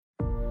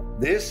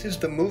This is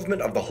the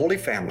movement of the Holy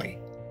Family.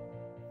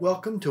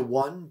 Welcome to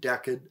One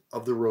Decade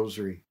of the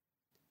Rosary.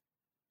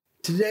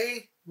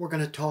 Today, we're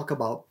going to talk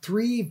about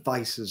 3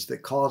 vices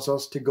that cause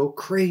us to go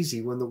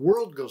crazy when the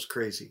world goes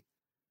crazy.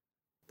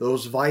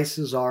 Those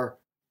vices are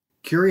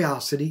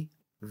curiosity,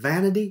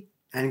 vanity,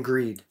 and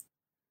greed.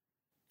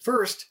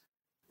 First,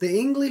 the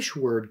English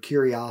word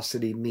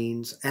curiosity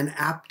means an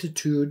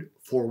aptitude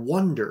for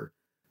wonder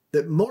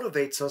that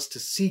motivates us to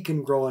seek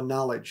and grow in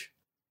knowledge.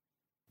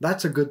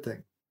 That's a good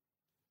thing.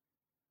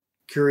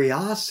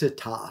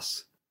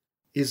 Curiositas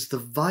is the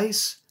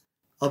vice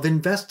of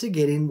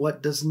investigating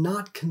what does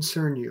not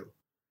concern you.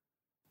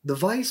 The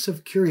vice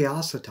of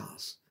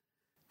curiositas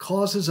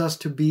causes us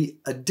to be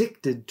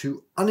addicted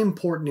to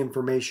unimportant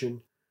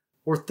information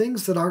or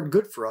things that aren't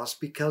good for us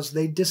because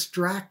they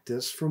distract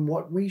us from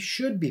what we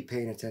should be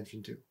paying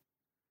attention to.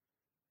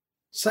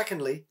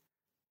 Secondly,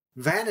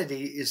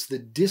 vanity is the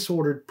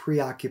disordered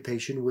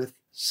preoccupation with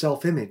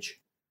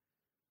self-image.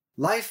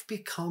 Life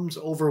becomes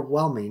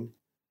overwhelming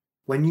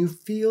when you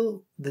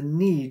feel the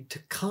need to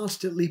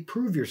constantly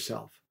prove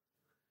yourself.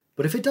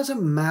 But if it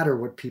doesn't matter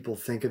what people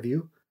think of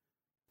you,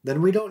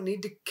 then we don't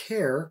need to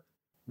care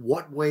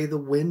what way the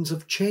winds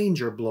of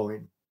change are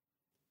blowing.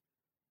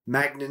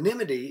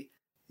 Magnanimity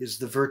is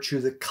the virtue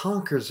that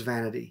conquers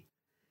vanity.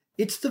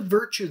 It's the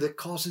virtue that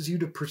causes you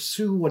to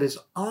pursue what is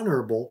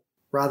honorable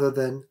rather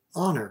than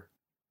honor.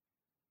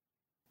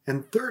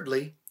 And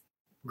thirdly,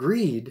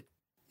 greed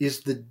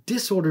is the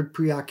disordered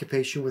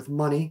preoccupation with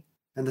money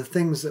and the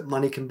things that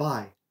money can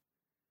buy.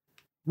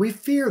 We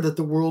fear that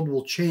the world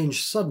will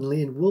change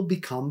suddenly and will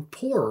become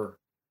poorer.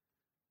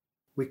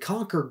 We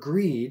conquer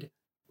greed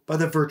by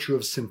the virtue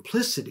of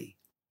simplicity.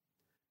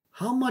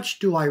 How much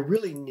do I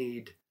really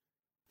need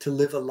to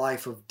live a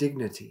life of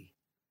dignity?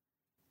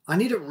 I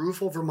need a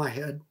roof over my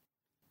head,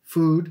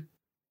 food,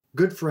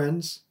 good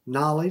friends,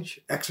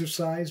 knowledge,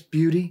 exercise,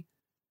 beauty.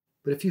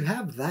 But if you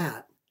have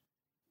that,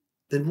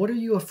 then what are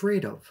you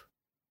afraid of?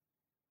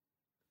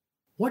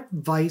 What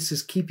vice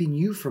is keeping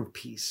you from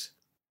peace?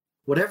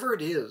 Whatever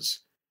it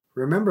is,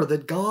 remember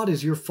that God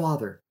is your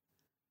Father.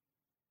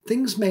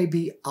 Things may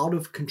be out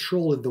of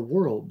control in the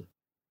world,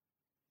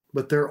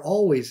 but they're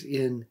always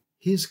in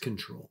His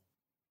control.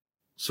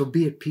 So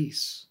be at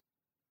peace.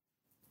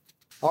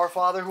 Our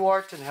Father who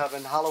art in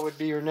heaven, hallowed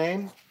be your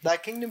name. Thy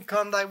kingdom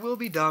come, thy will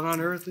be done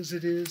on earth as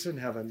it is in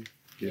heaven.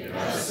 Give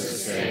us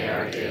this day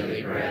our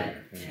daily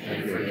bread,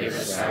 and forgive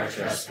us our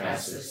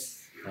trespasses,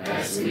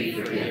 as we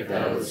forgive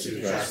those who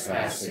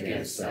trespass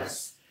against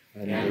us.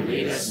 And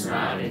lead us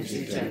not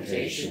into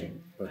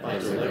temptation, but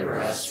deliver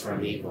us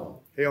from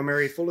evil. Hail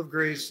Mary, full of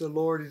grace, the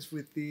Lord is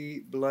with thee.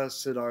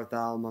 Blessed art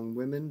thou among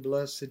women.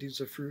 Blessed is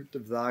the fruit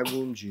of thy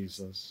womb,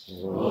 Jesus.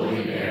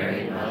 Holy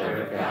Mary,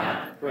 Mother of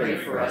God,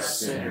 pray for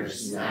us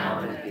sinners, now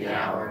and at the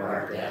hour of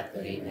our death.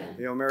 Amen.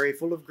 Hail Mary,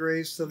 full of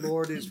grace, the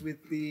Lord is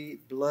with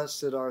thee.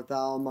 Blessed art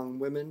thou among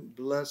women.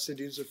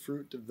 Blessed is the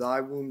fruit of thy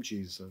womb,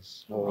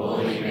 Jesus.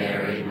 Holy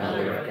Mary,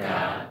 Mother of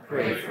God,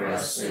 pray for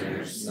us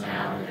sinners,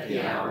 now and at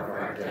the hour of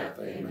our death.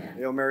 Amen.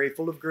 Hail Mary,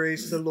 full of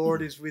grace, the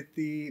Lord is with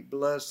thee.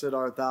 Blessed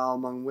art thou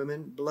among women.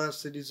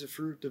 Blessed is the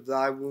fruit of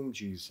thy womb,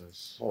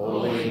 Jesus.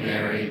 Holy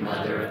Mary,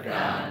 Mother of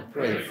God,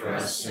 pray for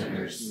us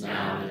sinners,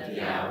 now and at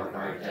the hour of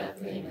our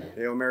death. Amen.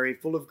 Hail Mary,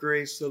 full of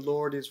grace, the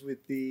Lord is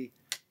with thee.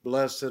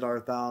 Blessed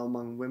art thou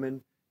among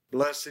women.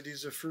 Blessed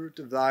is the fruit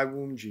of thy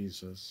womb,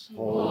 Jesus.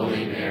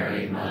 Holy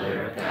Mary,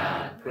 Mother of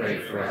God,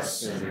 pray for us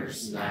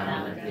sinners,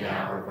 now and at the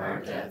hour of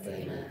our death.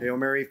 Amen. Hail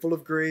Mary, full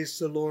of grace,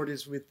 the Lord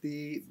is with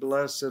thee.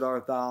 Blessed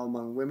art thou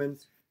among women.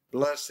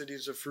 Blessed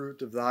is the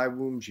fruit of thy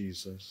womb,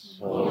 Jesus.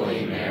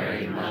 Holy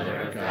Mary,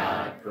 Mother of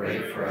God,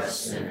 pray for us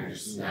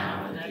sinners,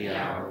 now and at the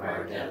hour of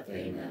our death.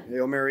 Amen.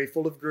 Hail Mary,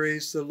 full of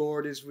grace, the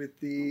Lord is with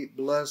thee.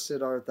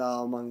 Blessed art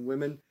thou among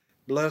women.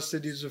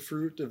 Blessed is the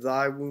fruit of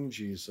thy womb,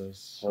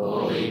 Jesus.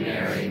 Holy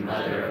Mary,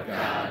 Mother of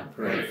God,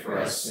 pray for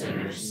us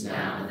sinners,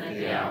 now and at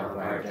the hour of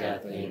our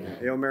death. Amen.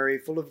 Hail Mary,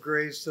 full of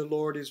grace, the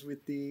Lord is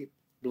with thee.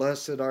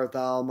 Blessed art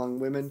thou among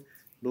women.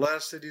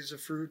 Blessed is the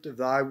fruit of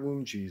thy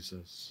womb,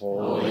 Jesus.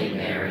 Holy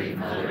Mary,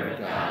 Mother of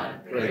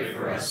God, pray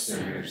for us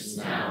sinners,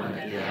 now and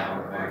at the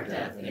hour of our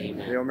death.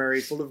 Amen. Hail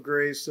Mary, full of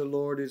grace, the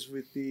Lord is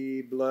with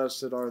thee.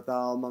 Blessed art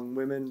thou among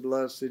women.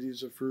 Blessed is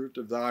the fruit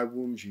of thy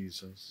womb,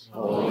 Jesus.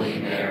 Holy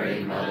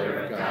Mary, Mother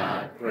of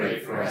God,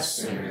 pray for us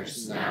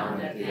sinners, now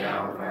and at the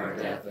hour of our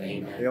death.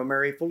 Amen. Hail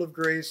Mary, full of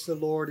grace, the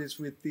Lord is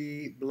with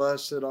thee.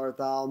 Blessed art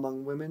thou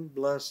among women.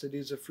 Blessed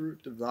is the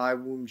fruit of thy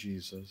womb,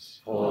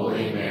 Jesus.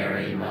 Holy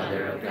Mary,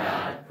 Mother of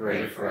God,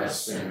 pray for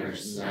us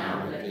sinners,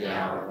 now and at the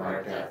hour of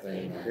our death.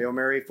 Amen. Hail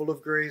Mary, full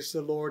of grace,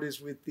 the Lord is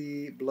with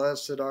thee.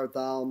 Blessed art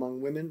thou among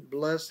women.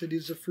 Blessed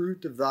is the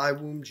fruit of thy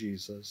womb,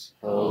 Jesus.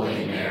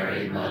 Holy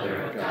Mary,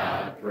 Mother of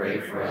God, pray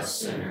for us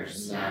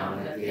sinners, now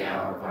and at the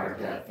hour of our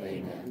death.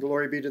 Amen.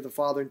 Glory be to the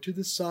Father, and to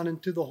the Son,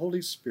 and to the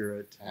Holy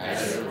Spirit.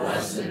 As it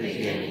was in the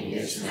beginning,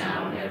 is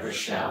now, and ever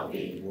shall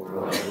be,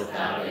 world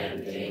without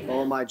end. Amen.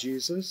 O my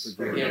Jesus,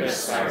 forgive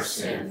us our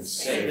sins,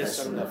 save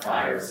us from the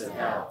fires of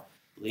hell.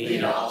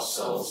 Lead all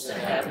souls to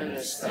heaven,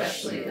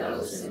 especially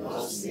those in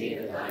most need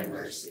of thy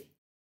mercy.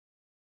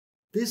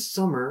 this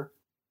summer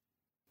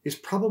is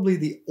probably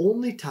the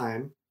only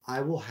time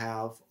I will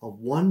have a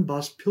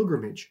one-bus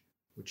pilgrimage,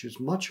 which is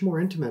much more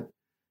intimate,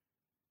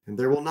 and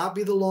there will not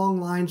be the long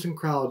lines and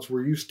crowds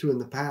we're used to in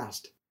the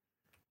past.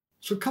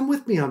 So come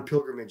with me on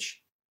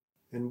pilgrimage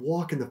and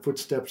walk in the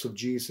footsteps of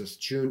Jesus,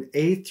 June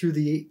 8th through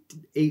the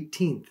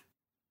 18th.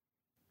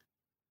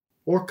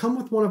 Or come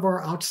with one of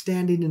our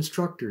outstanding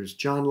instructors,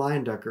 John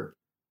Leyendecker,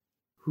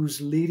 who's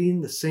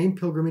leading the same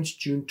pilgrimage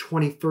June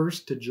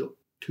 21st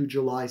to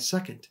July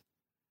 2nd.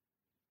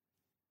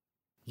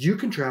 You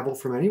can travel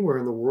from anywhere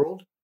in the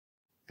world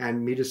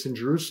and meet us in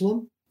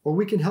Jerusalem, or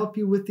we can help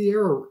you with the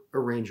air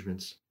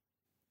arrangements.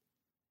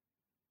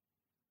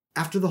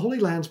 After the Holy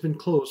Land's been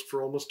closed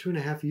for almost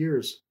 2.5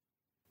 years,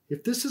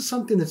 if this is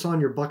something that's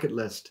on your bucket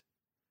list,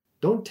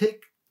 don't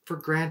take for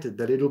granted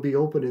that it'll be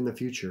open in the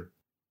future.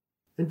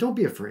 And don't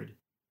be afraid.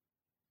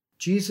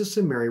 Jesus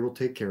and Mary will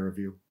take care of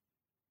you.